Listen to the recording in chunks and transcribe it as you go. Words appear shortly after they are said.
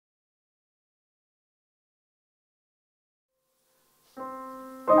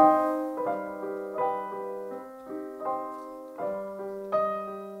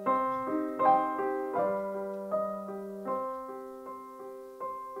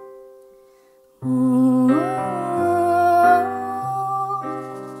That's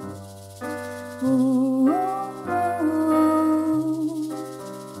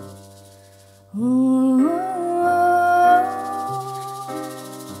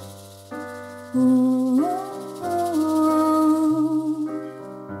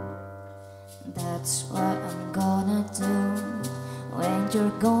what I'm gonna do when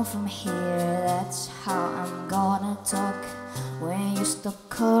you're gone from here. That's how I'm gonna talk when you stop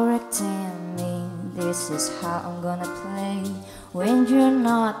correcting me. This is how I'm gonna play when you're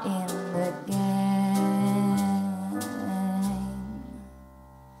not in the game.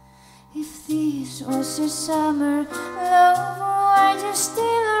 If this was your summer love, why you still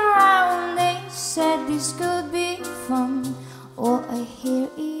around? They said this could be fun. All I hear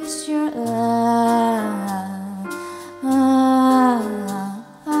is your love.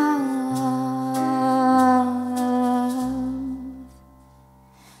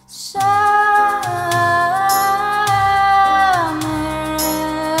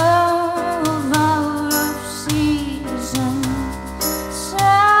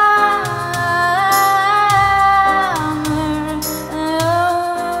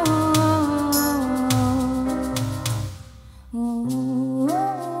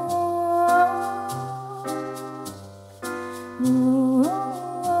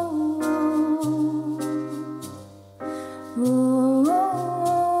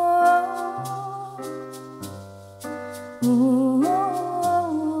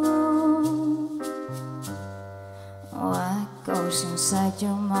 What goes inside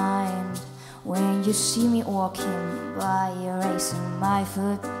your mind when you see me walking by, erasing my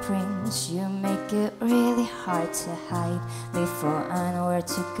footprints? You make it really hard to hide. Before I know where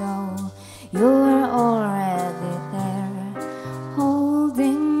to go, you were already there,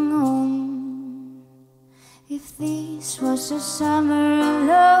 holding on. If this was a summer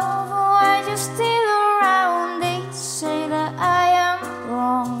love, why you still around? They say that I am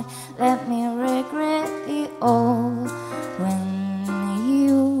wrong. Let me regret it all when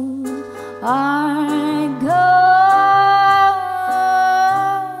you are gone.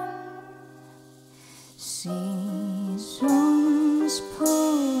 Seasons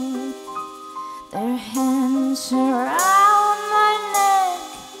put their hands around my neck.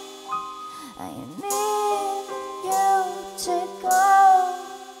 I need you to go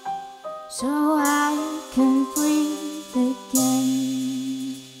so I can breathe again.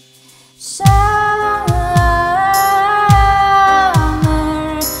 Summer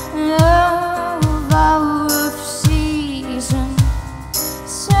love out of season.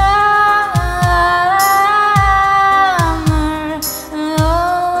 Summer love.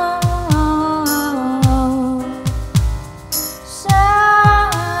 Summer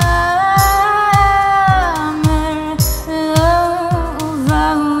love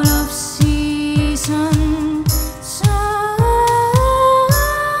out of season.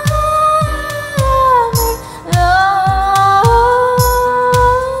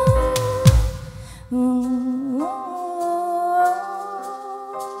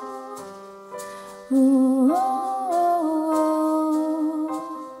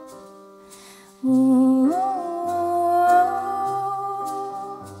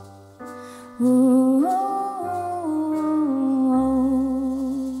 Ooh.